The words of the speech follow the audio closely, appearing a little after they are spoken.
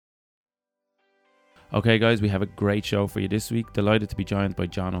Okay, guys, we have a great show for you this week. Delighted to be joined by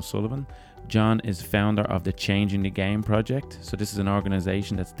John O'Sullivan. John is founder of the Changing the Game project. So this is an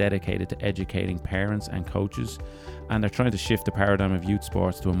organization that's dedicated to educating parents and coaches, and they're trying to shift the paradigm of youth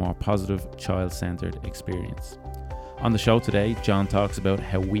sports to a more positive, child-centered experience. On the show today, John talks about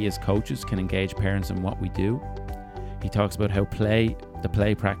how we as coaches can engage parents in what we do. He talks about how the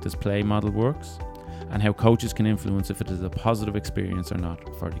play, practice, play model works, and how coaches can influence if it is a positive experience or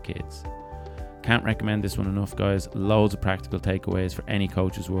not for the kids. Can't recommend this one enough, guys. Loads of practical takeaways for any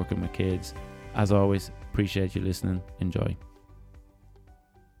coaches working with kids. As always, appreciate you listening. Enjoy.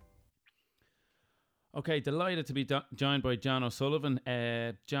 Okay, delighted to be joined by John O'Sullivan.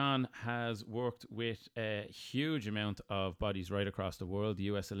 John has worked with a huge amount of bodies right across the world: the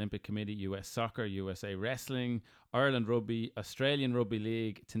US Olympic Committee, US Soccer, USA Wrestling, Ireland Rugby, Australian Rugby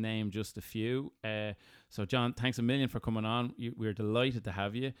League, to name just a few. So John, thanks a million for coming on. We're delighted to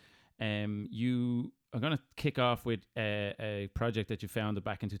have you. You are going to kick off with a project that you founded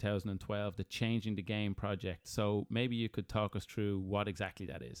back in 2012, the Changing the Game project. So maybe you could talk us through what exactly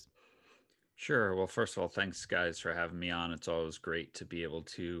that is. Sure. Well, first of all, thanks guys for having me on. It's always great to be able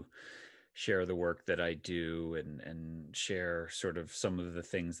to share the work that I do and share sort of some of the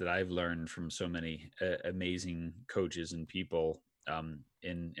things that I've learned from so many amazing coaches and people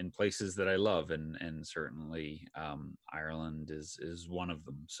in places that I love, and certainly Ireland is one of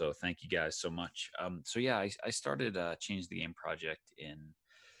them. So thank you guys so much. So yeah, I started Change the Game project in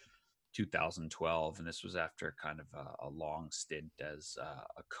 2012, and this was after kind of a long stint as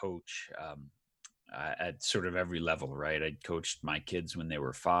a coach at sort of every level. Right, I'd coached my kids when they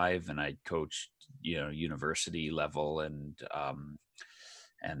were 5, and I'd coached university level and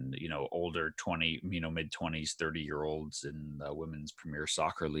older 20 mid 20s 30-year-olds in the women's premier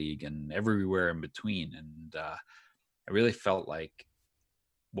soccer league and everywhere in between. And I really felt like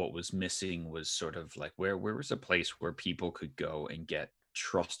what was missing was sort of like where was a place where people could go and get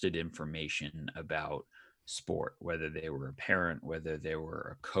trusted information about sport, whether they were a parent, whether they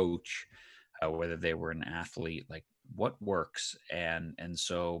were a coach, whether they were an athlete, like what works. And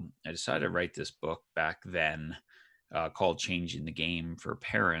so I decided to write this book back then called Changing the Game for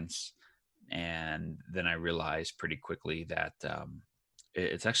Parents. And then I realized pretty quickly that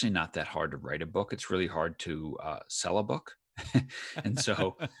it's actually not that hard to write a book. It's really hard to sell a book. and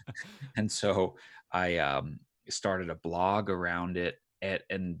so and so I started a blog around it.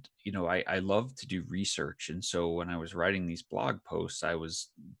 And I love to do research. And so when I was writing these blog posts, I was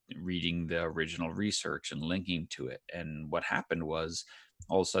reading the original research and linking to it. And what happened was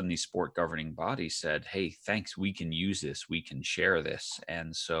all of a sudden these sport governing bodies said, hey, thanks, we can use this, we can share this.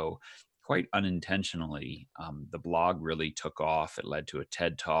 And so quite unintentionally, the blog really took off. It led to a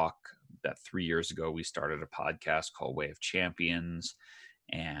TED Talk. That 3 years ago, we started a podcast called Way of Champions.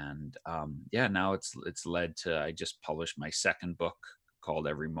 And now it's led to, I just published my second book called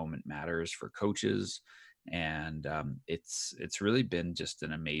Every Moment Matters for coaches. And it's really been just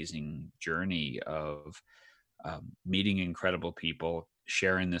an amazing journey of meeting incredible people,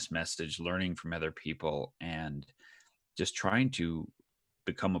 sharing this message, learning from other people, and just trying to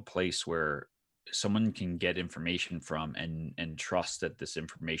become a place where someone can get information from and trust that this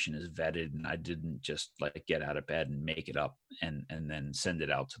information is vetted, and I didn't just like get out of bed and make it up and then send it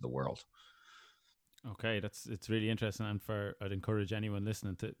out to the world. Okay, it's really interesting, and I'd encourage anyone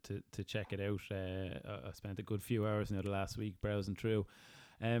listening to check it out. I spent a good few hours the last week browsing through.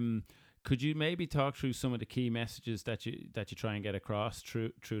 Could you maybe talk through some of the key messages that you try and get across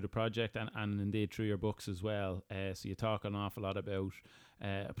through the project and indeed through your books as well? So you talk an awful lot about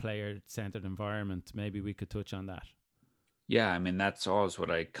a player-centered environment. Maybe we could touch on that. Yeah, I mean, that's always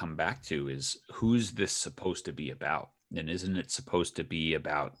what I come back to is who's this supposed to be about? And isn't it supposed to be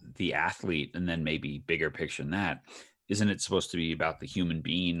about the athlete? And then maybe bigger picture than that, isn't it supposed to be about the human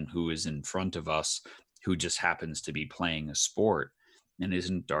being who is in front of us, who just happens to be playing a sport? And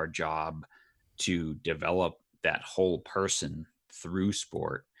isn't our job to develop that whole person through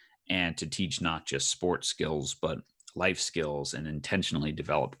sport and to teach not just sport skills, but life skills and intentionally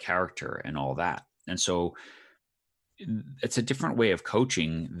develop character and all that? And so it's a different way of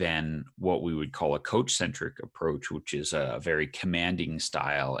coaching than what we would call a coach centric approach, which is a very commanding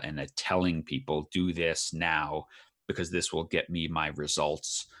style and a telling people do this now because this will get me my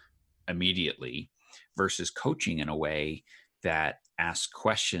results immediately, versus coaching in a way that asks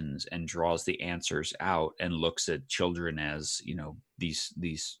questions and draws the answers out and looks at children as,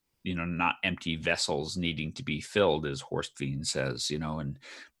 these not empty vessels needing to be filled, as Horstwien says,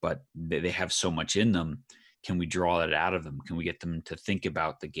 but they have so much in them. Can we draw that out of them? Can we get them to think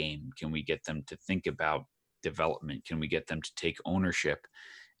about the game? Can we get them to think about development? Can we get them to take ownership?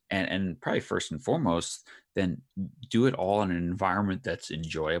 and probably first and foremost, then do it all in an environment that's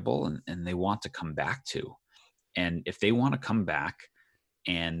enjoyable and they want to come back to. And if they want to come back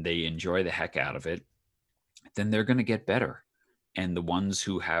and they enjoy the heck out of it, then they're going to get better. And the ones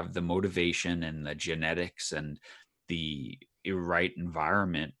who have the motivation and the genetics and the right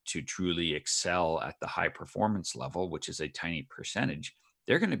environment to truly excel at the high performance level, which is a tiny percentage,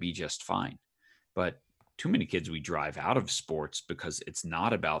 they're going to be just fine. But too many kids we drive out of sports because it's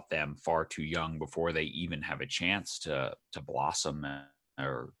not about them far too young before they even have a chance to blossom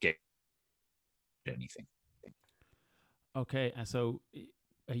or get anything. Okay, and so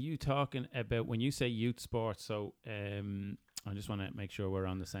are you talking about when you say youth sports? So I just want to make sure we're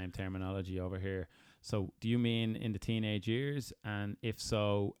on the same terminology over here. So do you mean in the teenage years? And if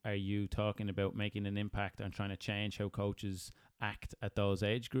so, are you talking about making an impact on trying to change how coaches act at those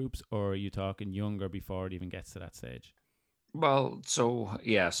age groups, or are you talking younger before it even gets to that stage? Well, so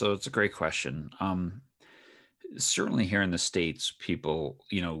yeah, so it's a great question. Certainly here in the States, people,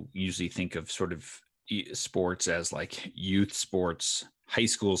 usually think of sort of sports as like youth sports, high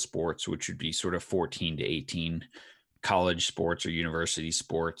school sports, which would be sort of 14 to 18, college sports or university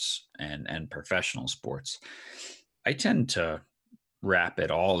sports, and professional sports. I tend to wrap it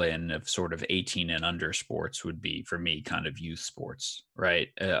all in of sort of 18 and under sports would be for me kind of youth sports, right?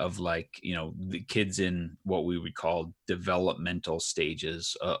 Of like, the kids in what we would call developmental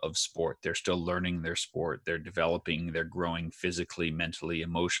stages of sport. They're still learning their sport, they're developing, they're growing physically, mentally,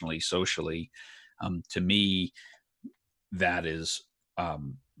 emotionally, socially. To me, that is,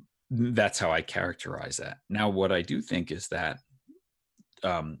 that's how I characterize that. Now, what I do think is that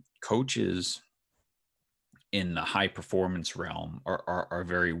coaches in the high performance realm are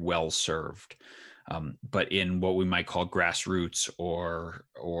very well served. But in what we might call grassroots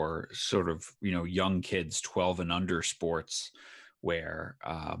or sort of young kids 12 and under sports, where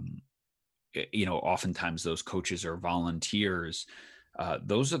oftentimes those coaches are volunteers.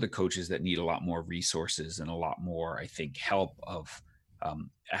 Those are the coaches that need a lot more resources and a lot more, I think, help of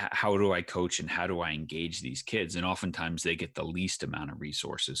how do I coach and how do I engage these kids? And oftentimes they get the least amount of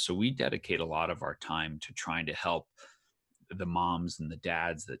resources. So we dedicate a lot of our time to trying to help the moms and the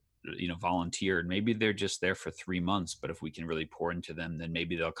dads that volunteer, and maybe they're just there for 3 months, but if we can really pour into them, then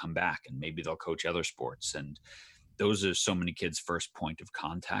maybe they'll come back and maybe they'll coach other sports. And those are so many kids' first point of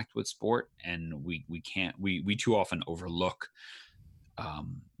contact with sport, and we too often overlook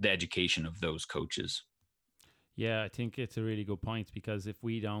the education of those coaches. Yeah, I think it's a really good point because if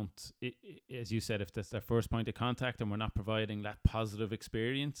we don't, as you said, if that's their first point of contact and we're not providing that positive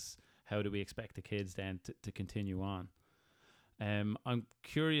experience, how do we expect the kids then to continue on? I'm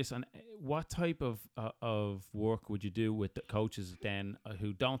curious on what type of work would you do with the coaches then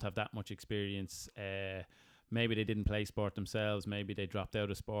who don't have that much experience? Maybe they didn't play sport themselves. Maybe they dropped out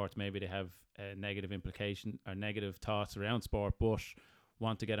of sport. Maybe they have negative implication or negative thoughts around sport, but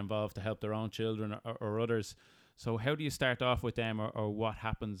want to get involved to help their own children or others. So how do you start off with them, or what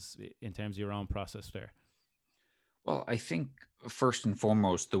happens in terms of your own process there? Well, I think first and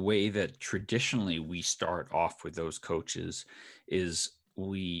foremost, the way that traditionally we start off with those coaches is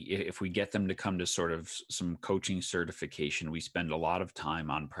if we get them to come to sort of some coaching certification, we spend a lot of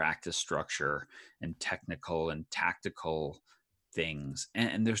time on practice structure and technical and tactical things.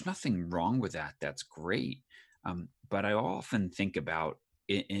 And there's nothing wrong with that. That's great. But I often think about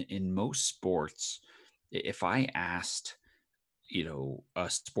in most sports, if I asked, a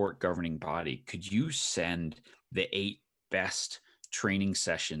sport governing body, could you send the 8 best training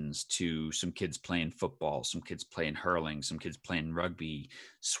sessions to some kids playing football, some kids playing hurling, some kids playing rugby,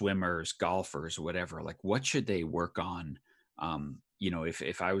 swimmers, golfers, whatever? Like, what should they work on?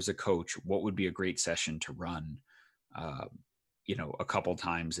 If I was a coach, what would be a great session to run? Uh, a couple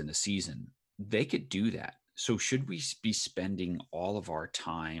times in a season, they could do that. So should we be spending all of our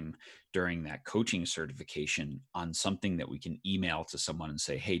time during that coaching certification on something that we can email to someone and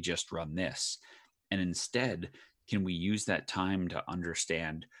say, hey, just run this? And instead, can we use that time to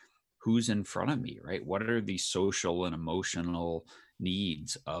understand who's in front of me, right? What are the social and emotional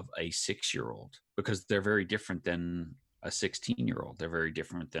needs of a 6-year-old? Because they're very different than a 16-year-old. They're very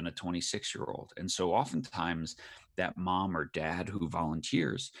different than a 26-year-old. And so oftentimes that mom or dad who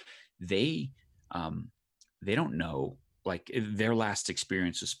volunteers, they um, they don't know, like, their last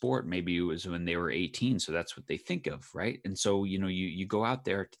experience of sport maybe it was when they were 18, so that's what they think of, right? And so you go out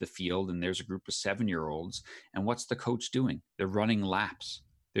there to the field and there's a group of 7-year-olds, and what's the coach doing? They're running laps,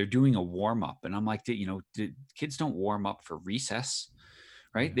 they're doing a warm up, and I'm like, kids don't warm up for recess,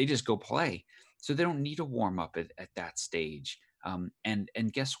 right? Yeah. They just go play. So they don't need a warm up at that stage. And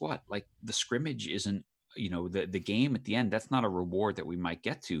guess what? Like, the scrimmage isn't the game at the end, that's not a reward that we might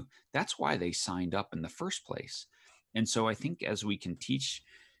get to. That's why they signed up in the first place. And so I think as we can teach,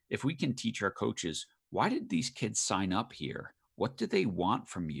 if we can teach our coaches, why did these kids sign up here? What do they want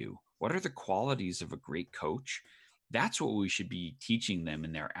from you? What are the qualities of a great coach? That's what we should be teaching them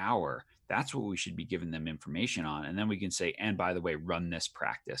in their hour. That's what we should be giving them information on. And then we can say, and by the way, run this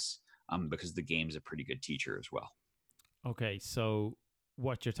practice, because the game's a pretty good teacher as well. Okay, so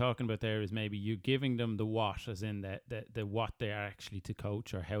what you're talking about there is maybe you giving them the what, as in the what they are actually to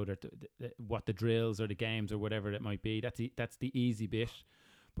coach, or how they're what the drills or the games or whatever it might be. That's the easy bit.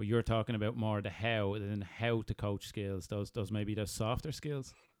 But you're talking about more the how, and how to coach skills. Those maybe those softer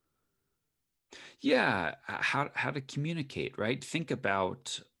skills. Yeah, how to communicate, right? Think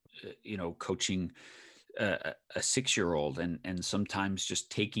about coaching a 6-year-old, and sometimes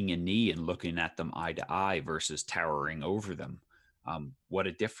just taking a knee and looking at them eye to eye versus towering over them. What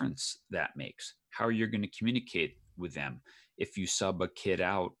a difference that makes. How are you going to communicate with them if you sub a kid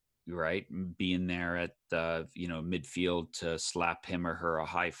out, right? Being there at the midfield to slap him or her a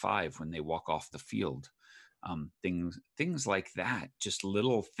high five when they walk off the field. Things like that, just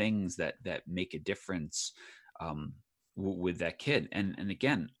little things that make a difference, with that kid. And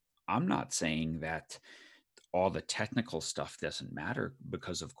again, I'm not saying that all the technical stuff doesn't matter,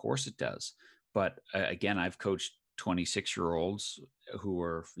 because of course it does. But again, I've coached 26-year-olds who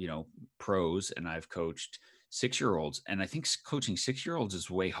are pros, and I've coached 6-year-olds, and I think coaching 6-year-olds is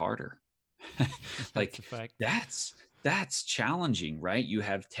way harder. That's Like a fact. that's challenging, right? You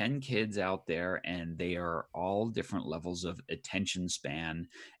have 10 kids out there, and they are all different levels of attention span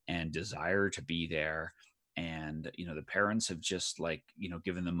and desire to be there. And the parents have just, like,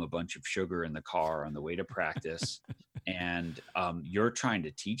 given them a bunch of sugar in the car on the way to practice. And you're trying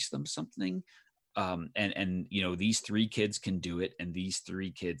to teach them something, and these 3 kids can do it, and these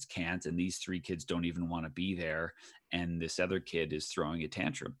 3 kids can't, and these 3 kids don't even want to be there, and this other kid is throwing a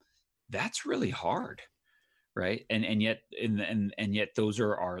tantrum. That's really hard, right? And yet those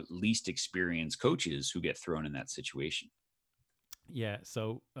are our least experienced coaches who get thrown in that situation. Yeah.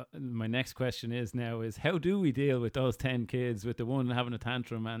 So my next question is how do we deal with those 10 kids, with the one having a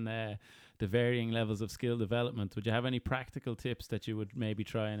tantrum, and the varying levels of skill development? Would you have any practical tips that you would maybe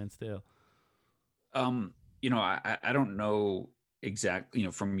try and instill? I don't know exactly,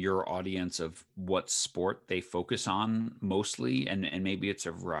 from your audience, of what sport they focus on mostly, and maybe it's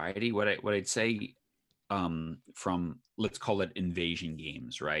a variety. What I'd say, from, let's call it, invasion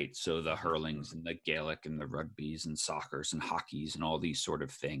games, right? So the hurlings and the Gaelic and the rugbies and soccers and hockeys and all these sort of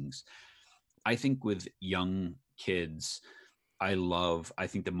things. I think with young kids, I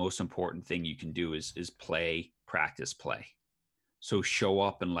think the most important thing you can do is play, practice, play. So show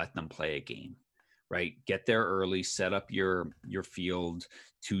up and let them play a game, right? Get there early, set up your field,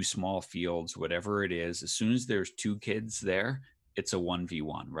 2 small fields, whatever it is. As soon as there's 2 kids there, it's a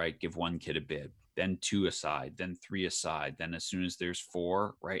 1v1, right? Give one kid a bid, then 2 aside, then 3 aside. Then as soon as there's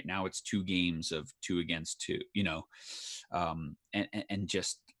 4, right now it's 2 games of 2 against 2, and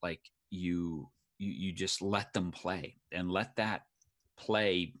just like you just let them play, and let that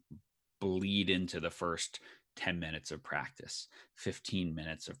play bleed into the first 10 minutes of practice, 15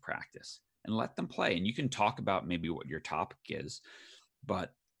 minutes of practice, and let them play. And you can talk about maybe what your topic is,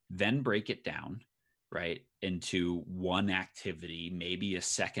 but then break it down, right, into one activity, maybe a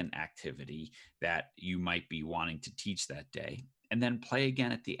second activity that you might be wanting to teach that day, and then play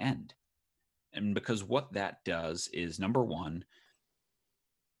again at the end. And because what that does is, number one,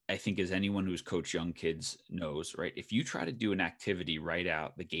 I think, as anyone who's coached young kids knows, right? If you try to do an activity right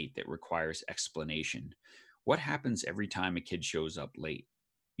out the gate that requires explanation, what happens every time a kid shows up late?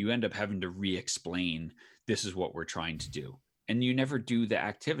 You end up having to re-explain, this is what we're trying to do. And you never do the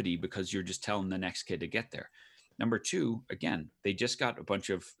activity because you're just telling the next kid to get there. Number two, again, they've just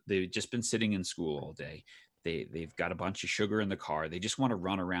been sitting in school all day. They've got a bunch of sugar in the car. They just want to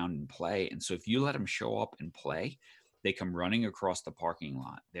run around and play. And so if you let them show up and play, they come running across the parking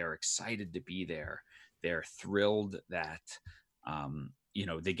lot. They're excited to be there. They're thrilled that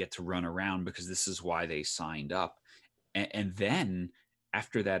they get to run around, because this is why they signed up. And then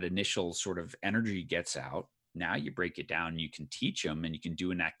after that initial sort of energy gets out, now you break it down. You can teach them, and you can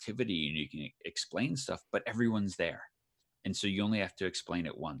do an activity, and you can explain stuff, but everyone's there. And so you only have to explain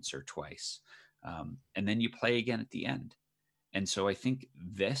it once or twice. And then you play again at the end. And so I think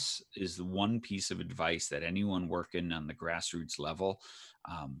this is the one piece of advice that anyone working on the grassroots level,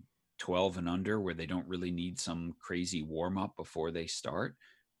 12 and under, where they don't really need some crazy warm up before they start,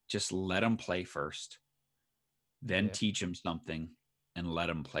 just let them play first, then Yeah. teach them something, and let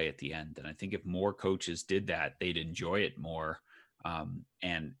them play at the end. And I think if more coaches did that, they'd enjoy it more.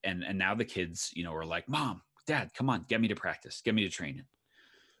 And now the kids, are like, Mom, Dad, come on, get me to practice, get me to training.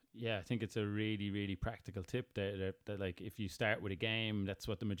 Yeah, I think it's a really, really practical tip that like if you start with a game, that's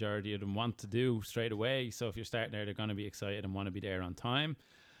what the majority of them want to do straight away. So if you're starting there, they're going to be excited and want to be there on time.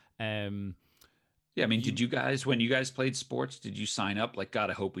 Um, Yeah, I mean, did you you guys, when you guys played sports, did you sign up like, God,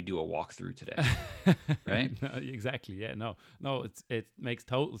 I hope we do a walkthrough today, right? no, exactly. Yeah, no. It makes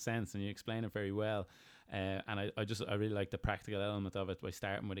total sense, and you explain it very well. And I really like the practical element of it by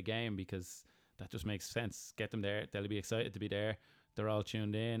starting with a game, because that just makes sense. Get them there; they'll be excited to be there. They're all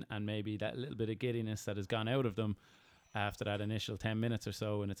tuned in, and maybe that little bit of giddiness that has gone out of them after that initial 10 minutes or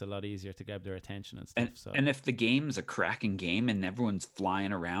so, and it's a lot easier to grab their attention and And stuff. So and if the game's a cracking game and everyone's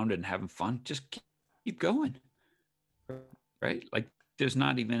flying around and having fun, just keep going, right? Like there's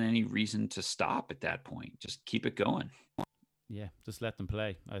not even any reason to stop at that point. Just keep it going. yeah, just let them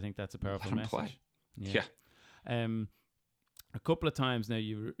play. I think that's a Let powerful them play. message. Yeah. Yeah. Um, a couple of times now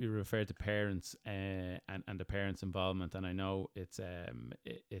you referred to parents and the parents' involvement, and I know it's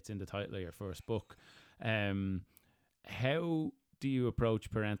in the title of your first book. How do you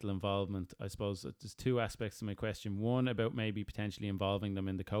approach parental involvement? I suppose there's two aspects to my question. One, about maybe potentially involving them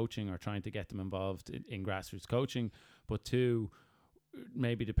in the coaching or trying to get them involved in grassroots coaching. But two,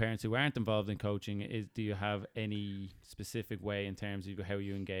 maybe the parents who aren't involved in coaching, do you have any specific way in terms of how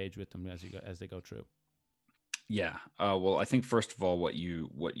you engage with them as they go through? Yeah. Well, I think first of all, what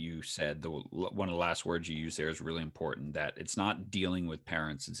you said, one of the last words you used there is really important. That it's not dealing with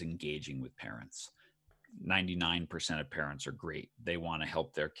parents; it's engaging with parents. 99% of parents are great. They want to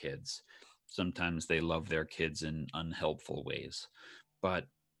help their kids. Sometimes they love their kids in unhelpful ways, but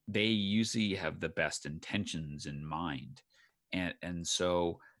they usually have the best intentions in mind. And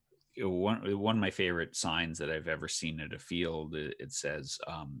so one of my favorite signs that I've ever seen at a field, it says,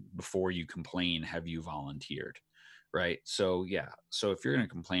 before you complain, have you volunteered? Right. So, yeah. So if you're going to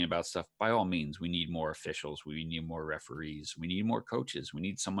complain about stuff, by all means, we need more officials. We need more referees. We need more coaches. We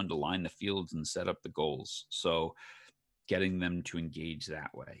need someone to line the fields and set up the goals. So getting them to engage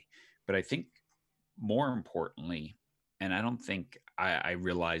that way. But I think more importantly, and I don't think I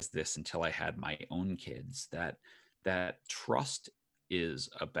realized this until I had my own kids, that trust is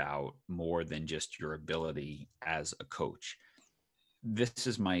about more than just your ability as a coach. This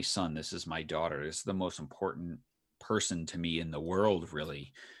is my son. This is my daughter. This is the most important person to me in the world,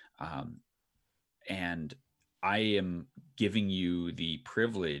 really. Um, and I am giving you the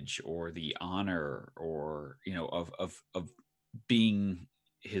privilege or the honor, or of being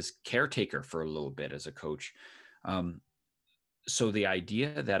his caretaker for a little bit as a coach. Um, so the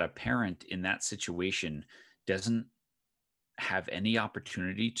idea that a parent in that situation doesn't have any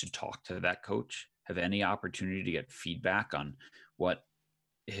opportunity to talk to that coach, have any opportunity to get feedback on what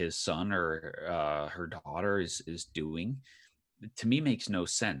his son or her daughter is doing, to me makes no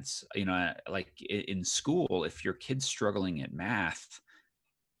sense. Like in school, if your kid's struggling at math,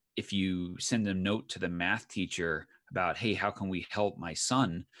 if you send a note to the math teacher about, hey, how can we help my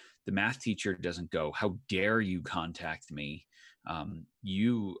son? The math teacher doesn't go, how dare you contact me?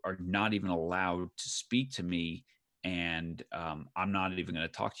 You are not even allowed to speak to me. And I'm not even going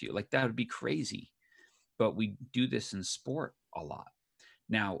to talk to you. Like that would be crazy. But we do this in sport a lot.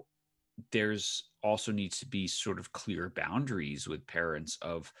 Now, there's also needs to be sort of clear boundaries with parents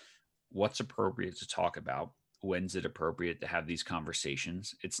of what's appropriate to talk about. When's it appropriate to have these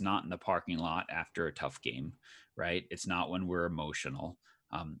conversations? It's not in the parking lot after a tough game, right? It's not when we're emotional.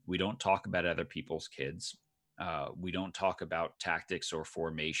 We don't talk about other people's kids. We don't talk about tactics or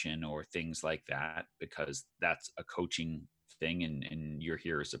formation or things like that, because that's a coaching thing, and you're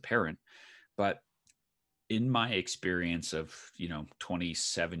here as a parent. But in my experience of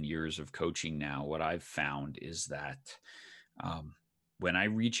 27 years of coaching now, what I've found is that um, when I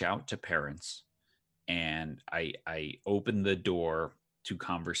reach out to parents and I open the door to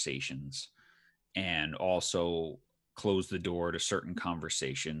conversations, and also close the door to certain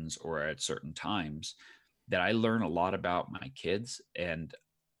conversations or at certain times, that I learn a lot about my kids, and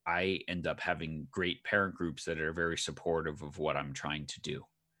I end up having great parent groups that are very supportive of what I'm trying to do.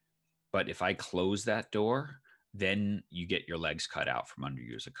 But if I close that door, then you get your legs cut out from under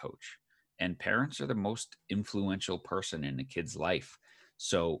you as a coach. And parents are the most influential person in a kid's life.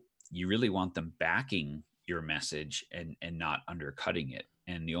 So you really want them backing your message and not undercutting it.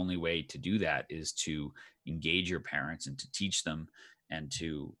 And the only way to do that is to engage your parents and to teach them, and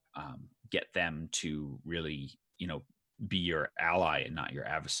to get them to really, be your ally and not your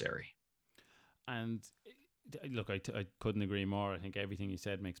adversary. And Look, I couldn't agree more. I think everything you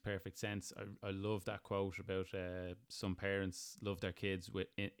said makes perfect sense. I love that quote about some parents love their kids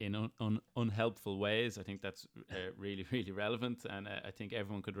in unhelpful ways. I think that's really, really relevant, and I think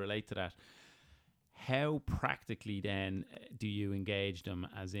everyone could relate to that. How practically then do you engage them?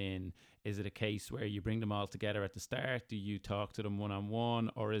 As in, is it a case where you bring them all together at the start? Do you talk to them one on one,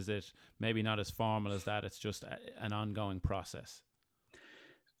 or is it maybe not as formal as that? It's just an ongoing process.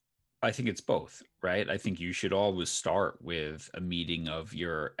 I think it's both, right? I think you should always start with a meeting of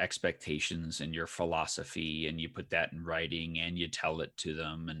your expectations and your philosophy, and you put that in writing and you tell it to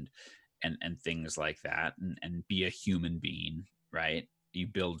them, and things like that, and be a human being, right? You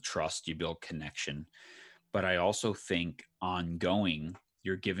build trust, you build connection. But I also think ongoing,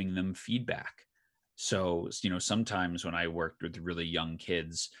 you're giving them feedback. So, sometimes when I worked with really young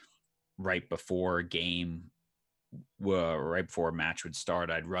kids, right before a game, right before a match would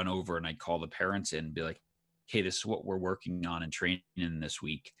start, I'd run over and I'd call the parents in and be like, hey, this is what we're working on and training this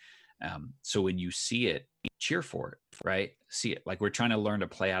week. So when you see it, cheer for it, right? See it. Like, we're trying to learn to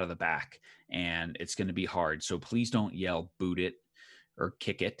play out of the back, and it's going to be hard. So please don't yell, boot it or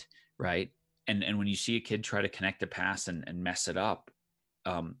kick it, right? And when you see a kid try to connect a pass and mess it up,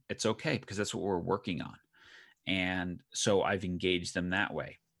 it's okay, because that's what we're working on. And so I've engaged them that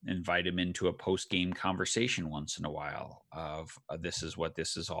way. Invite them into a post-game conversation once in a while of this is what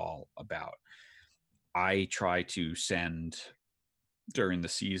this is all about. I try to send during the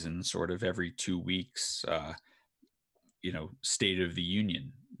season, sort of every 2 weeks, State of the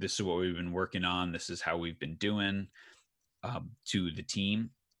Union. This is what we've been working on. This is how we've been doing, to the team.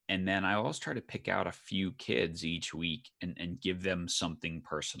 And then I always try to pick out a few kids each week and give them something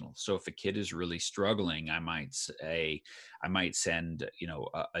personal. So if a kid is really struggling, I might send,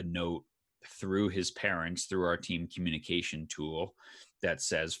 a note through his parents, through our team communication tool, that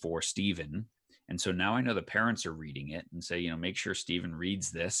says, for Stephen. And so now I know the parents are reading it, and say, make sure Stephen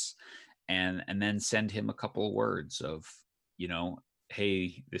reads this, and then send him a couple of words of,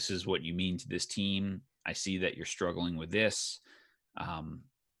 hey, this is what you mean to this team. I see that you're struggling with this.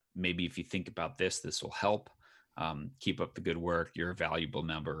 Maybe if you think about this, this will help. Keep up the good work. You're a valuable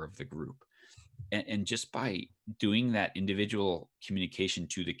member of the group. And just by doing that individual communication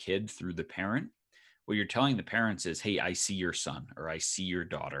to the kid through the parent, what you're telling the parents is, hey, I see your son, or I see your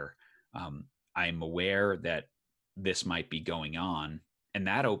daughter. I'm aware that this might be going on. And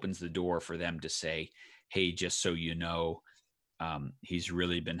that opens the door for them to say, hey, just so you know, he's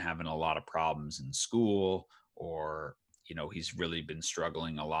really been having a lot of problems in school, or he's really been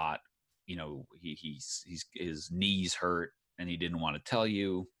struggling a lot. He's his knees hurt and he didn't want to tell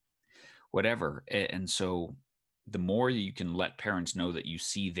you, whatever. And so the more you can let parents know that you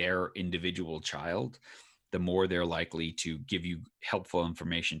see their individual child, the more they're likely to give you helpful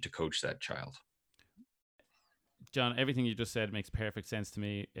information to coach that child. John, everything you just said makes perfect sense to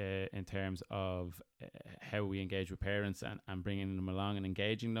me in terms of how we engage with parents and bringing them along and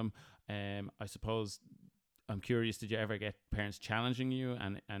engaging them. I suppose I'm curious, did you ever get parents challenging you?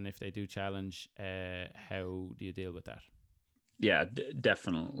 And if they do challenge, how do you deal with that? Yeah,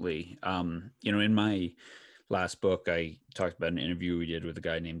 definitely. In my last book, I talked about an interview we did with a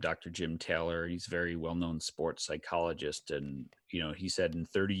guy named Dr. Jim Taylor. He's a very well-known sports psychologist. And, he said in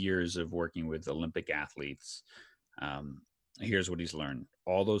 30 years of working with Olympic athletes, here's what he's learned.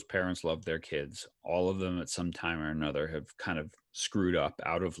 All those parents love their kids. All of them at some time or another have kind of screwed up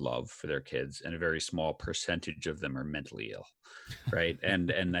out of love for their kids. And a very small percentage of them are mentally ill. Right.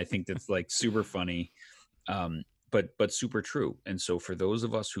 And I think that's like super funny. But super true. And so for those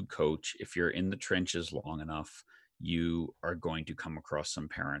of us who coach, if you're in the trenches long enough, you are going to come across some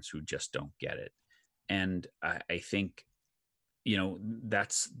parents who just don't get it. And I think,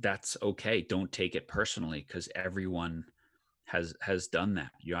 that's okay. Don't take it personally, because everyone has done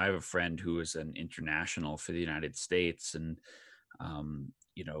that. I have a friend who is an international for the United States, and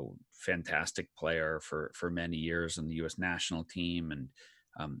fantastic player for many years on the U.S. national team.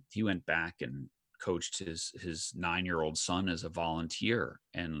 And he went back and coached his 9-year-old son as a volunteer,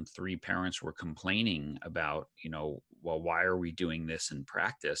 and 3 parents were complaining about, well, why are we doing this in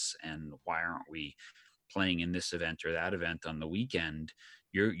practice, and why aren't we playing in this event or that event on the weekend?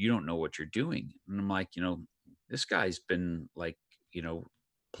 You don't know what you're doing. And I'm like, this guy's been like,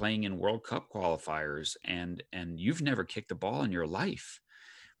 playing in World Cup qualifiers, and you've never kicked a ball in your life.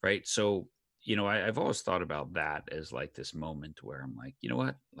 Right. So, I've always thought about that as like this moment where I'm like, you know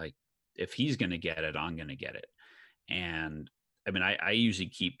what, like, if he's going to get it, I'm going to get it. And I mean, I usually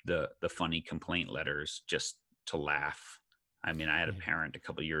keep the funny complaint letters just to laugh. I mean, I had a parent a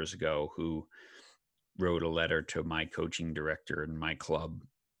couple of years ago who wrote a letter to my coaching director in my club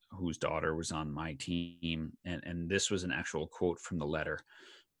whose daughter was on my team, and this was an actual quote from the letter.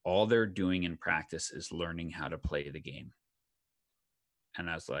 All they're doing in practice is learning how to play the game. And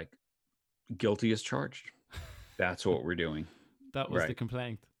I was like, guilty as charged. That's what we're doing. That was the Right.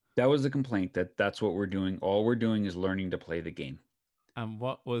 complaint. That was the complaint, that's what we're doing. All we're doing is learning to play the game. And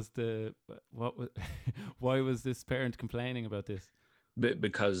what was why was this parent complaining about this?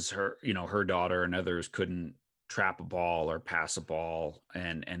 Because her daughter and others couldn't trap a ball or pass a ball,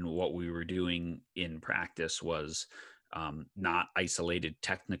 and what we were doing in practice was not isolated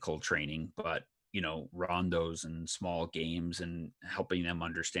technical training, but rondos and small games, and helping them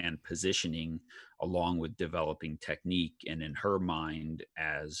understand positioning along with developing technique. And in her mind,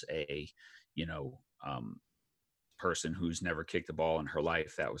 as a you know um, person who's never kicked a ball in her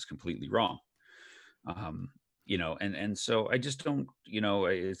life, that was completely wrong. um, and so I just don't,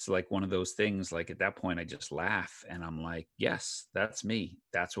 it's like one of those things. Like at that point I just laugh and I'm like, yes, that's me.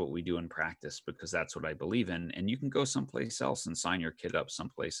 That's what we do in practice, because that's what I believe in. And you can go someplace else and sign your kid up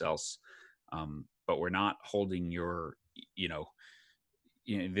someplace else, but we're not holding your,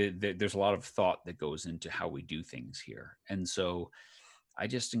 there's a lot of thought that goes into how we do things here. And so I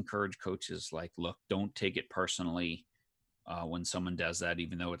just encourage coaches, like, look, don't take it personally when someone does that,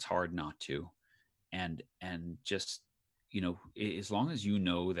 even though it's hard not to. And just, as long as you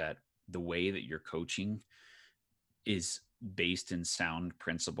know that the way that you're coaching is based in sound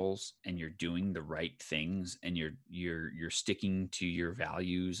principles, and you're doing the right things, and you're sticking to your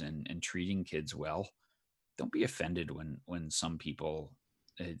values, and treating kids well, don't be offended when some people,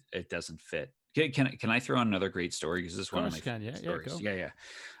 it doesn't fit. Can I throw on another great story, because this is Of one of course my you can. favorite Yeah, yeah, stories. go. Yeah,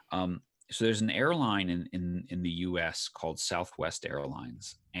 yeah. So there's an airline in the US called Southwest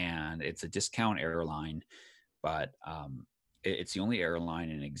Airlines, and it's a discount airline, but it's the only airline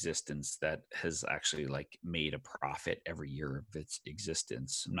in existence that has actually like made a profit every year of its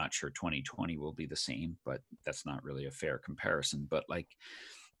existence. I'm not sure 2020 will be the same, but that's not really a fair comparison. But like,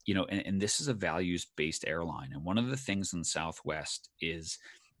 and this is a values based airline. And one of the things in Southwest is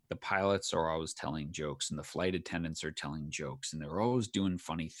the pilots are always telling jokes, and the flight attendants are telling jokes, and they're always doing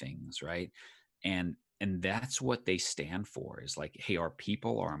funny things, right? And that's what they stand for, is like, hey, our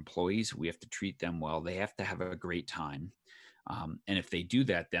people, our employees, we have to treat them well. They have to have a great time. And if they do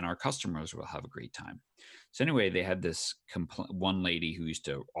that, then our customers will have a great time. So anyway, they had this one lady who used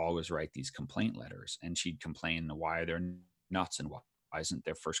to always write these complaint letters, and she'd complain why they're nuts, and why isn't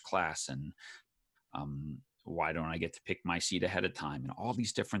there first class, and why don't I get to pick my seat ahead of time, and all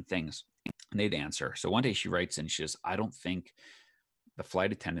these different things. And they'd answer. So one day she writes in, she says, I don't think the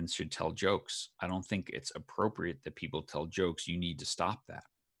flight attendants should tell jokes. I don't think it's appropriate that people tell jokes. You need to stop that.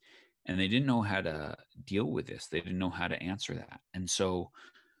 And they didn't know how to deal with this. They didn't know how to answer that. And so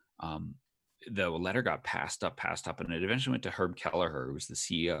um, the letter got passed up, and it eventually went to Herb Kelleher, who was the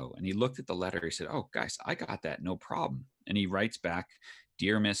CEO. And he looked at the letter. He said, oh, guys, I got that. No problem. And he writes back,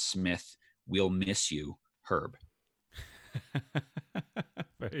 Dear Miss Smith, we'll miss you, Herb.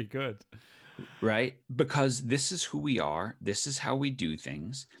 Very good. Right? Because this is who we are. This is how we do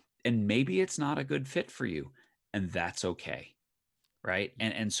things. And maybe it's not a good fit for you. And that's okay. Right.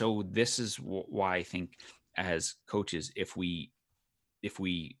 And so this is why I think, as coaches, if we if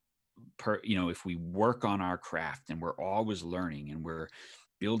we work on our craft, and we're always learning, and we're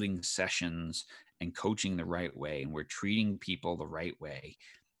building sessions and coaching the right way, and we're treating people the right way,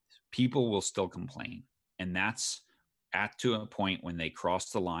 people will still complain. And that's to a point when they cross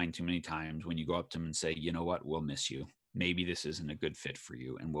the line too many times, when you go up to them and say, you know what, we'll miss you. Maybe this isn't a good fit for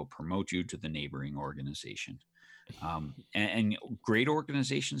you, and we'll promote you to the neighboring organization. And great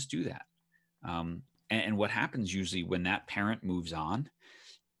organizations do that. And what happens usually when that parent moves on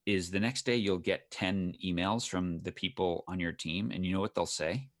is the next day you'll get 10 emails from the people on your team, and you know what they'll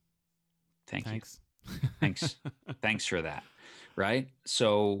say? Thank you. Thanks. Thanks. Thanks for that. Right.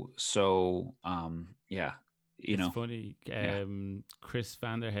 So yeah, It's funny. yeah. Chris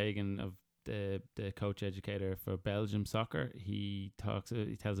van der Hagen, of the coach educator for Belgium soccer, he tells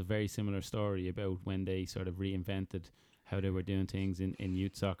a very similar story about when they sort of reinvented how they were doing things in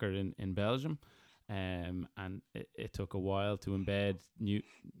youth soccer in Belgium. And it took a while to embed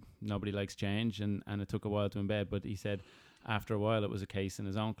nobody likes change, and it took a while to embed, but he said after a while it was a case in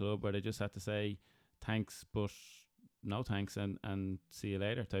his own club where they just had to say thanks, but no thanks, and see you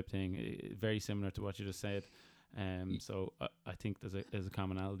later type thing. Very similar to what you just said. So I think there's a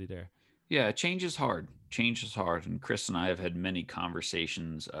commonality there. Yeah, change is hard. Change is hard, and Chris and I have had many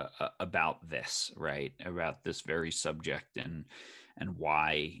conversations about this, right? About this very subject, and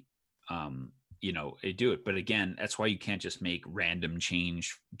why they do it. But again, that's why you can't just make random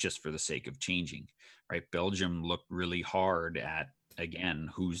change just for the sake of changing, right? Belgium looked really hard at again,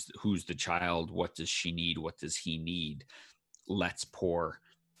 who's the child? What does she need? What does he need? Let's pour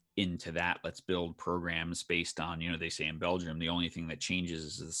into that. Let's build programs based on, they say in Belgium, the only thing that changes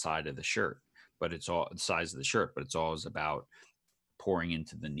is the side of the shirt, but it's all the size of the shirt, but it's always about pouring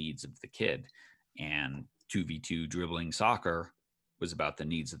into the needs of the kid. And 2v2 dribbling soccer was about the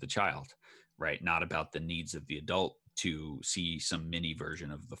needs of the child, right? Not about the needs of the adult to see some mini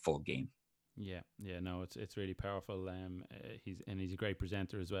version of the full game. Yeah, no, it's really powerful. He's a great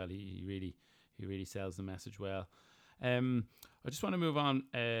presenter as well. He really sells the message well. I just want to move on.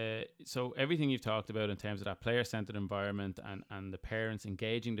 So everything you've talked about in terms of that player-centered environment and the parents,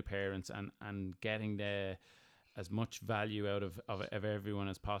 engaging the parents and getting as much value out of everyone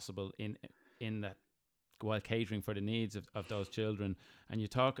as possible in that, while catering for the needs of those children. And you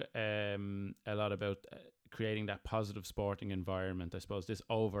talk a lot about creating that positive sporting environment. I suppose this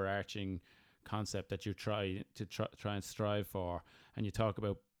overarching concept that you try and strive for. And you talk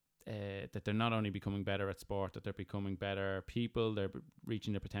about that they're not only becoming better at sport, that they're becoming better people, they're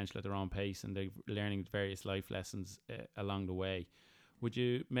reaching their potential at their own pace, and they're learning various life lessons along the way. Would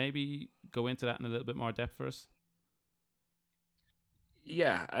you maybe go into that in a little bit more depth for us?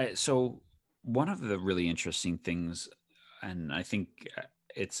 Yeah. So one of the really interesting things, and I think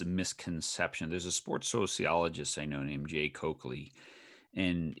it's a misconception. There's a sports sociologist I know named Jay Coakley,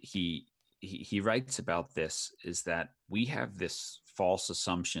 and he writes about this, is that we have this false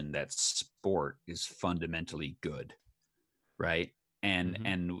assumption that sport is fundamentally good, right? and Mm-hmm.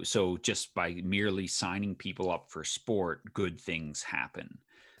 and so just by merely signing people up for sport, good things happen.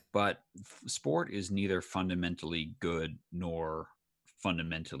 But sport is neither fundamentally good nor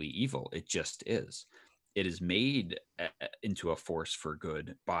fundamentally evil. It just is. It is made into a force for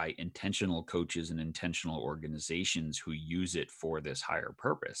good by intentional coaches and intentional organizations who use it for this higher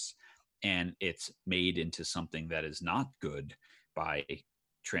purpose. And it's made into something that is not good by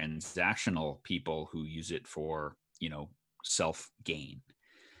transactional people who use it for, self gain.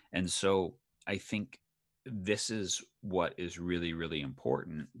 And so I think this is what is really, really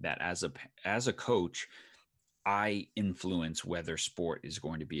important, that as a coach, I influence whether sport is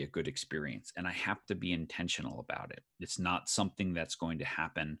going to be a good experience, and I have to be intentional about it. It's not something that's going to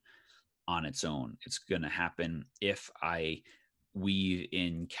happen on its own. It's going to happen if I weave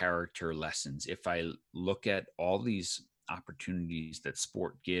in character lessons, if I look at all these opportunities that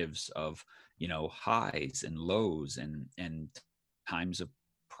sport gives of, highs and lows, and times of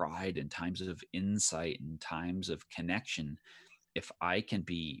pride and times of insight and times of connection. If I can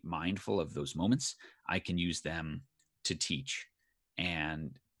be mindful of those moments, I can use them to teach.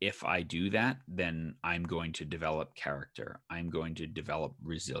 And if I do that, then I'm going to develop character. I'm going to develop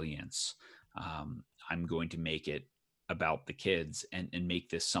resilience. I'm going to make it about the kids, and make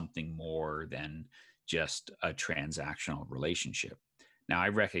this something more than just a transactional relationship. Now, I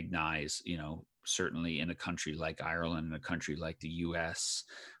recognize, certainly in a country like Ireland, in a country like the US,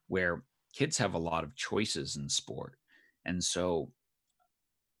 where kids have a lot of choices in sport. And so,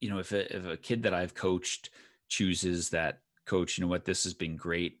 if a kid that I've coached chooses that, coach, what, this has been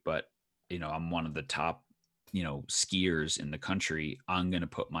great, but I'm one of the top, skiers in the country. I'm going to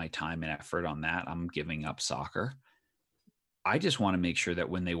put my time and effort on that. I'm giving up soccer. I just want to make sure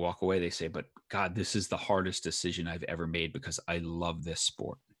that when they walk away, they say, but God, this is the hardest decision I've ever made because I love this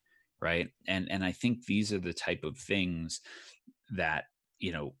sport. Right. And I think these are the type of things that,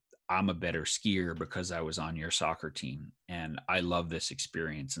 I'm a better skier because I was on your soccer team and I love this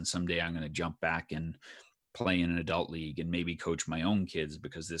experience. And someday I'm going to jump back and play in an adult league and maybe coach my own kids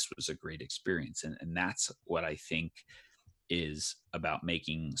because this was a great experience. And that's what I think is about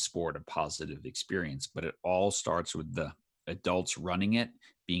making sport a positive experience. But it all starts with the adults running it,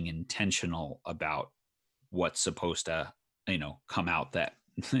 being intentional about what's supposed to, come out that,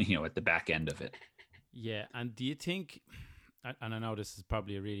 at the back end of it. Yeah, and do you think? And I know this is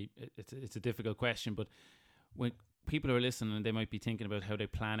probably it's a difficult question, but when people are listening, they might be thinking about how they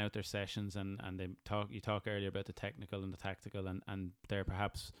plan out their sessions, and you talk earlier about the technical and the tactical, and they're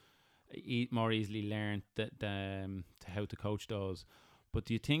perhaps more easily learned to how to coach those. But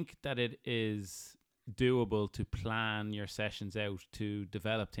do you think that it is doable to plan your sessions out to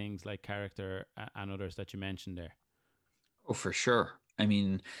develop things like character and others that you mentioned there? Oh, for sure. I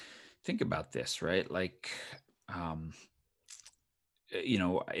mean, think about this, right? Like, um,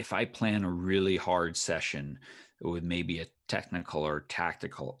 if I plan a really hard session with maybe a technical or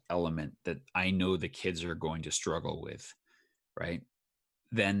tactical element that I know the kids are going to struggle with, right?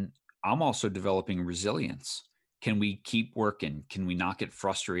 Then I'm also developing resilience. Can we keep working? Can we not get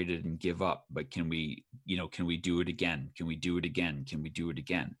frustrated and give up? But can we do it again? Can we do it again? Can we do it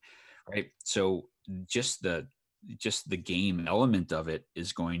again? Right. So just the just the game element of it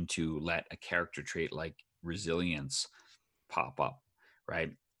is going to let a character trait like resilience pop up,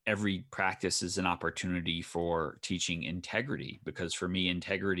 right? Every practice is an opportunity for teaching integrity, because for me,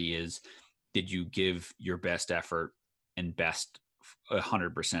 integrity is, did you give your best effort and best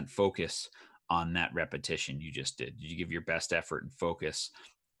 100% focus on that repetition you just did? Did you give your best effort and focus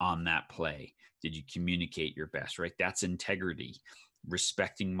on that play? Did you communicate your best, right? That's integrity.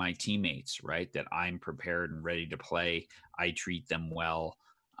 Respecting my teammates, right? That I'm prepared and ready to play. I treat them well.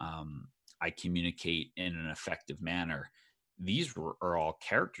 I communicate in an effective manner. These are all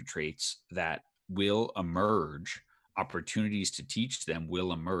character traits that will emerge. Opportunities to teach them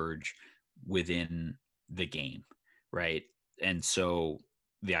will emerge within the game, right? And so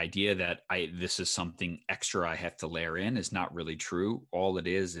the idea that this is something extra I have to layer in is not really true. All it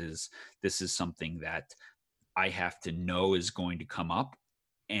is this is something that I have to know is going to come up,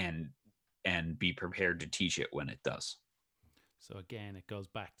 and be prepared to teach it when it does. So again, it goes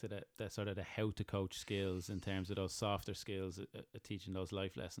back to the sort of the how to coach skills in terms of those softer skills, teaching those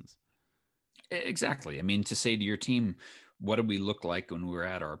life lessons. Exactly. I mean, to say to your team, what do we look like when we're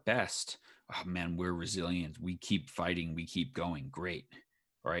at our best? Oh man, we're resilient. We keep fighting. We keep going. Great.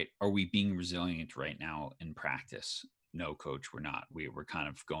 All right. Are we being resilient right now in practice? No, coach, we're not. We're kind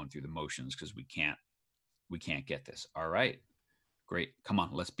of going through the motions because we can't get this. All right. Great. Come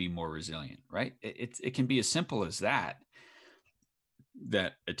on, let's be more resilient. Right. It can be as simple as that,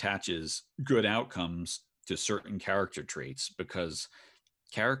 that attaches good outcomes to certain character traits, because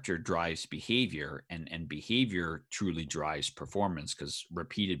character drives behavior, and behavior truly drives performance, because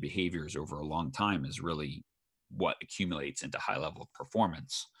repeated behaviors over a long time is really what accumulates into high level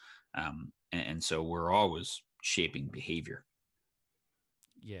performance. And so we're always shaping behavior.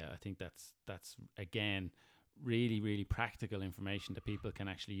 Yeah, I think that's again really practical information that people can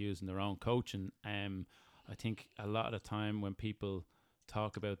actually use in their own coaching. I think a lot of the time when people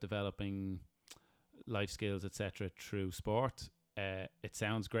talk about developing life skills, etc., through sport, it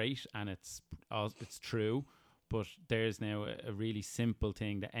sounds great and it's true. But there's now a really simple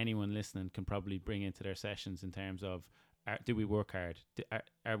thing that anyone listening can probably bring into their sessions in terms of: do we work hard?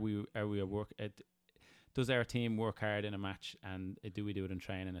 Are we a work? Does our team work hard in a match, and do we do it in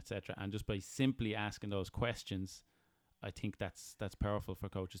training, etc.? And just by simply asking those questions, I think that's powerful for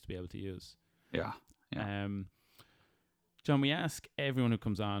coaches to be able to use. Yeah. Yeah. John, we ask everyone who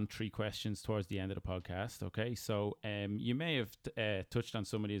comes on 3 questions towards the end of the podcast. Okay, so you may have touched on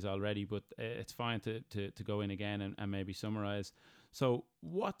some of these already, but it's fine to go in again and maybe summarize. So,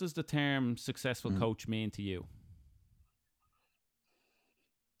 what does the term successful coach mean to you?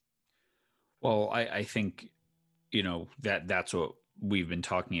 Well, I think, that's what we've been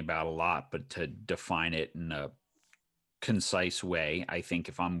talking about a lot, but to define it in a concise way, I think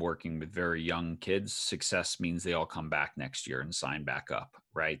if I'm working with very young kids, success means they all come back next year and sign back up,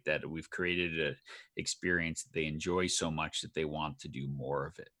 right? That we've created an experience that they enjoy so much that they want to do more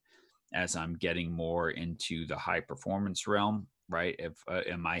of it. As I'm getting more into the high performance realm, right? If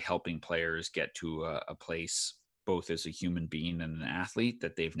am I helping players get to a place, both as a human being and an athlete,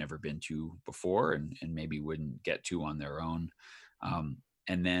 that they've never been to before, and maybe wouldn't get to on their own.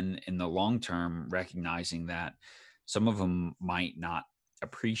 And then in the long term, recognizing that some of them might not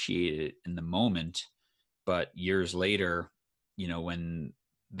appreciate it in the moment, but years later, when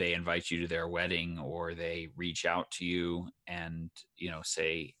they invite you to their wedding, or they reach out to you and,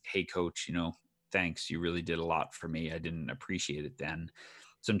 say, hey, coach, thanks. You really did a lot for me. I didn't appreciate it then.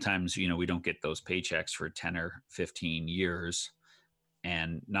 Sometimes, we don't get those paychecks for 10 or 15 years.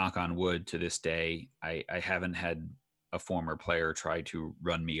 And knock on wood, to this day, I haven't had a former player try to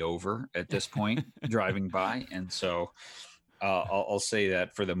run me over at this point driving by. And so I'll say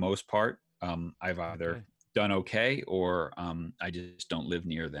that for the most part, I've either done okay, or I just don't live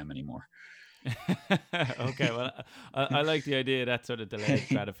near them anymore. Okay, well, I like the idea of that sort of delayed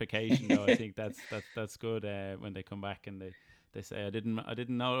gratification, though. I think that's good when they come back and they say, I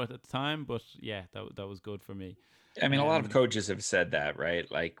didn't know it at the time, but yeah, that was good for me. I mean, a lot of coaches have said that, right?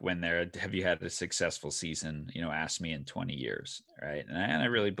 Like when have you had a successful season? Ask me in 20 years, right? And I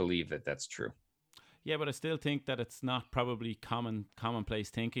really believe that that's true. Yeah, but I still think that it's not probably commonplace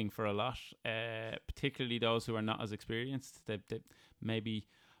thinking for a lot, particularly those who are not as experienced. They maybe,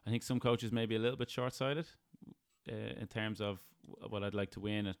 I think some coaches may be a little bit short-sighted in terms of what I'd like to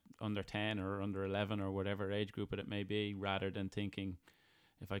win at under 10 or under 11 or whatever age group it may be, rather than thinking,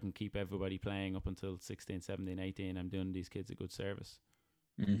 if I can keep everybody playing up until 16, 17, 18, I'm doing these kids a good service.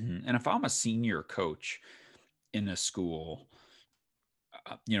 Mm-hmm. And if I'm a senior coach in a school,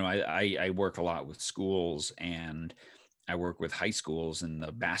 I work a lot with schools, and I work with high schools, and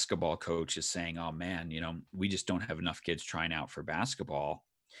the basketball coach is saying, "Oh man, we just don't have enough kids trying out for basketball."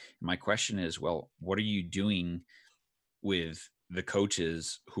 My question is, well, what are you doing with the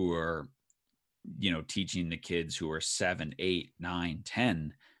coaches who are, teaching the kids who are 7, 8, 9,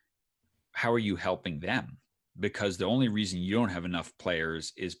 10? How are you helping them? Because the only reason you don't have enough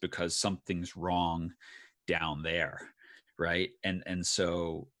players is because something's wrong down there, right? And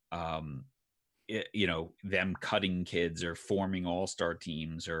so them cutting kids or forming all-star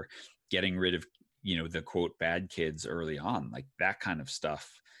teams or getting rid of the quote bad kids early on, like that kind of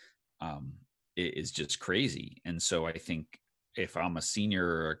stuff, um, is just crazy. And so I think if I'm a senior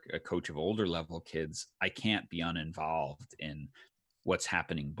or a coach of older level kids, I can't be uninvolved in what's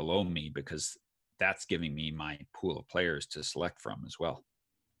happening below me, because that's giving me my pool of players to select from as well.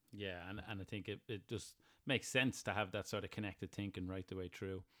 Yeah, and I think it just makes sense to have that sort of connected thinking right the way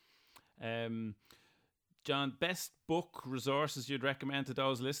through. Um, John, best book resources you'd recommend to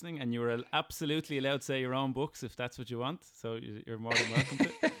those listening, and you're absolutely allowed to say your own books if that's what you want. So you're more than welcome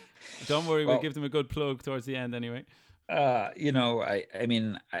to. Don't worry, we'll give them a good plug towards the end anyway. I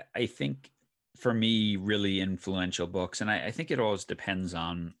think for me, really influential books, and I think it always depends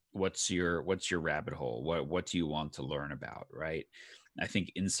on what's your rabbit hole. What do you want to learn about, right? I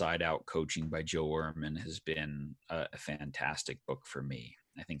think Inside Out Coaching by Joe Ehrmann has been a fantastic book for me.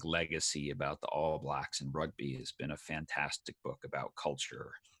 I think Legacy about the All Blacks and rugby has been a fantastic book about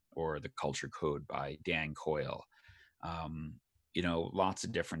culture, or The Culture Code by Dan Coyle. Um, lots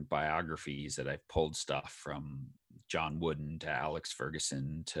of different biographies that I've pulled stuff from John Wooden to Alex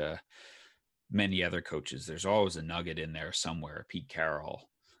Ferguson to many other coaches. There's always a nugget in there somewhere. Pete Carroll.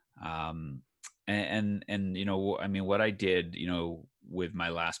 Um, what I did, with my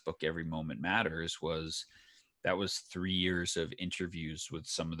last book, Every Moment Matters, that was 3 years of interviews with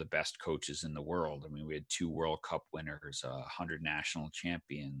some of the best coaches in the world. I mean, we had 2 World Cup winners, 100 national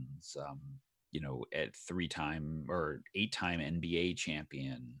champions, at 3-time or 8-time NBA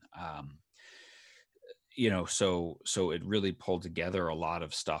champion. So it really pulled together a lot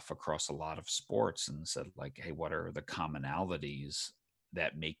of stuff across a lot of sports and said, like, hey, what are the commonalities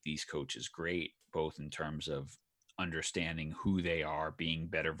that make these coaches great, both in terms of understanding who they are, being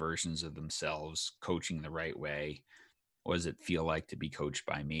better versions of themselves, coaching the right way. What does it feel like to be coached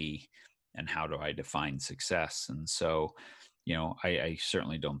by me? And how do I define success? And so, I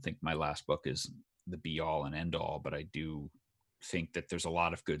certainly don't think my last book is the be all and end all, but I do think that there's a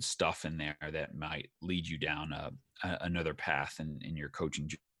lot of good stuff in there that might lead you down another path in your coaching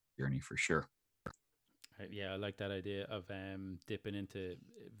journey for sure. Yeah, I like that idea of dipping into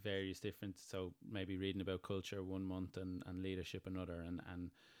various different. So maybe reading about culture 1 month and leadership another.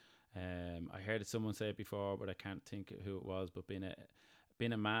 And I heard someone say it before, but I can't think who it was. But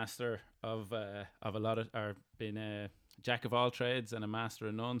being a master of a lot of, or being a jack of all trades and a master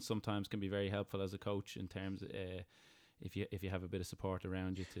of none, sometimes can be very helpful as a coach in terms of, if you have a bit of support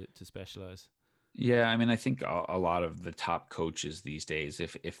around you to specialize. Yeah, I mean, I think a lot of the top coaches these days,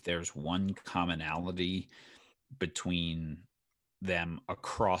 if there's one commonality between them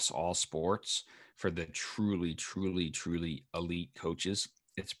across all sports, for the truly, truly, truly elite coaches,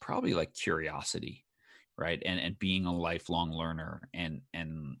 it's probably like curiosity, right? And being a lifelong learner, and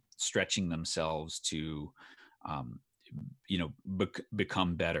stretching themselves to, um,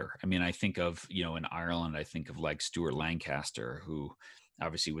 become better. I mean, I think of, in Ireland, I think of like Stuart Lancaster, who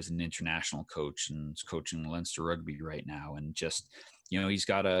obviously was an international coach and is coaching Leinster Rugby right now. And just, he's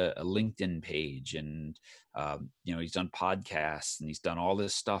got a LinkedIn page, and, he's done podcasts, and he's done all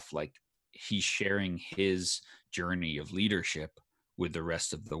this stuff. Like, he's sharing his journey of leadership with the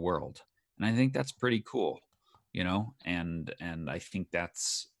rest of the world. And I think that's pretty cool, and I think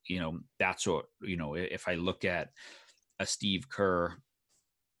that's what, if I look at a Steve Kerr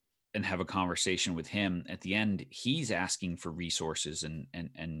and have a conversation with him at the end, he's asking for resources, and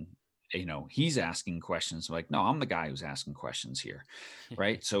he's asking questions. Like, no, I'm the guy who's asking questions here,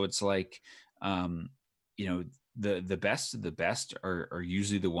 right? So it's like, um the best of the best are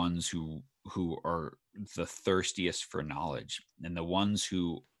usually the ones who are the thirstiest for knowledge, and the ones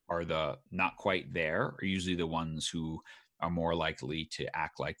who are the not quite there are usually the ones who are more likely to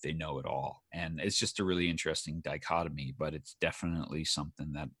act like they know it all. And it's just a really interesting dichotomy, but it's definitely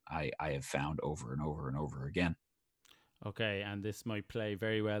something that I have found over and over and over again. Okay, and this might play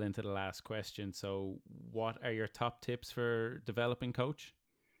very well into the last question. So, what are your top tips for developing coach?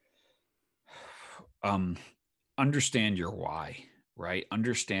 Um, Understand your why, right?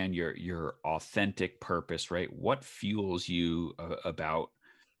 Understand your authentic purpose, right? What fuels you about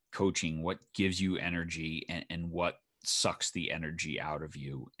coaching? What gives you energy, and what sucks the energy out of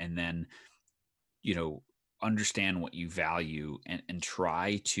you? And then, you know, understand what you value and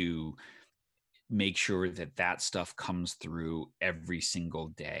try to make sure that that stuff comes through every single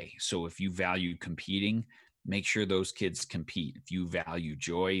day. So if you value competing, make sure those kids compete. If you value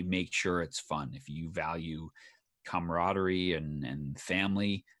joy, make sure it's fun. If you value camaraderie and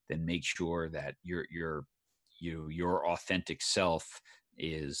family, then make sure that your authentic self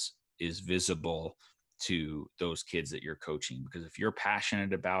is visible to those kids that you're coaching. Because if you're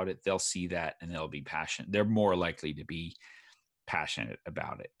passionate about it, they'll see that and they'll be passionate. They're more likely to be passionate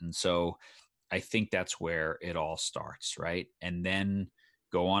about it. And so I think that's where it all starts, right? And then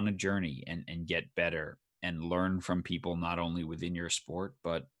go on a journey and get better and learn from people not only within your sport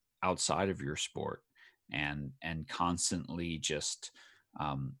but outside of your sport, and constantly just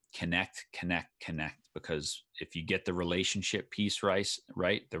connect. Because if you get the relationship piece right,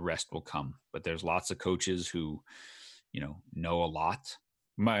 the rest will come. But there's lots of coaches who, know a lot.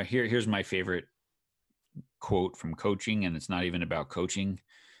 Here's my favorite quote from coaching, and it's not even about coaching.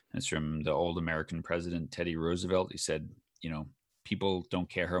 It's from the old American president, Teddy Roosevelt. He said, people don't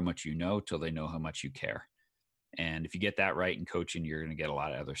care how much you know till they know how much you care. And if you get that right in coaching, you're going to get a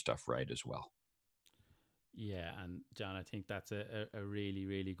lot of other stuff right as well. Yeah, and John, I think that's a really,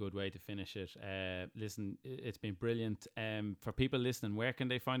 really good way to finish it. Listen, it's been brilliant. For people listening, where can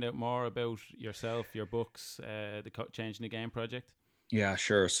they find out more about yourself, your books, the Changing the Game project? Yeah,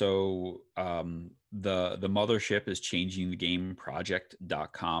 sure. So the mothership is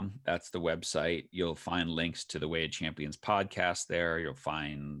changingthegameproject.com. That's the website. You'll find links to the Way of Champions podcast there. You'll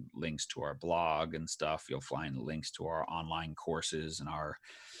find links to our blog and stuff. You'll find links to our online courses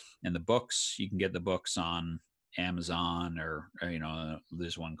and the books. You can get the books on Amazon or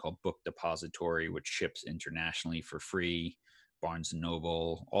there's one called Book Depository, which ships internationally for free. Barnes and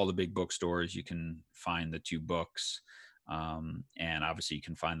Noble, all the big bookstores, you can find the 2 books. And obviously you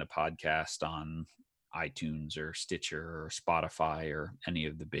can find the podcast on iTunes or Stitcher or Spotify or any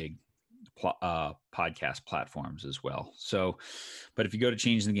of the big podcast platforms as well. So, but if you go to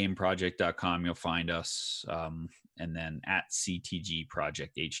changingthegameproject.com, you'll find us. And then at CTG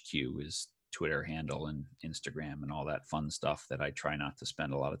Project HQ is Twitter handle and Instagram and all that fun stuff that I try not to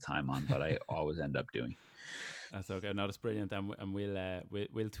spend a lot of time on, but I always end up doing. That's okay. No, that's brilliant, and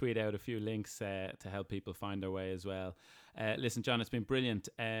we'll tweet out a few links to help people find their way as well. Listen, John, it's been brilliant.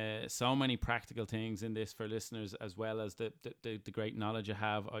 So many practical things in this for listeners, as well as the great knowledge you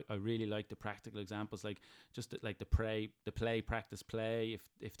have. I really like the practical examples, like just like the practice play.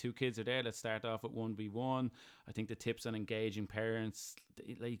 If 2 kids are there, let's start off at 1v1. I think the tips on engaging parents,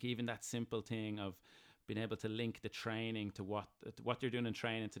 like even that simple thing of being able to link the training to what they're doing in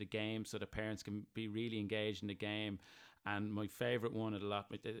training to the game, so the parents can be really engaged in the game. And my favorite one, a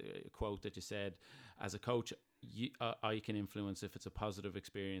quote that you said, as a coach, I can influence if it's a positive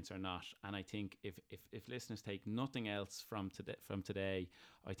experience or not. And I think if listeners take nothing else from today,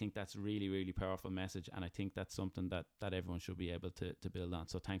 I think that's really, really powerful message. And I think that's something that everyone should be able to build on.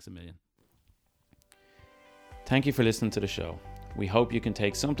 So thanks a million. Thank you for listening to the show. We hope you can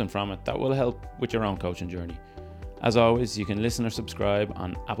take something from it that will help with your own coaching journey. As always, you can listen or subscribe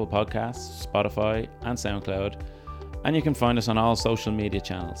on Apple Podcasts, Spotify, and SoundCloud. And you can find us on all social media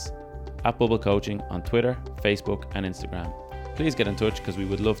channels, at Bubble Coaching on Twitter, Facebook, and Instagram. Please get in touch because we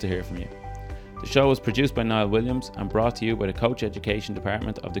would love to hear from you. The show was produced by Niall Williams and brought to you by the Coach Education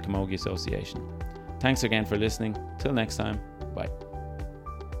Department of the Camogie Association. Thanks again for listening. Till next time, bye.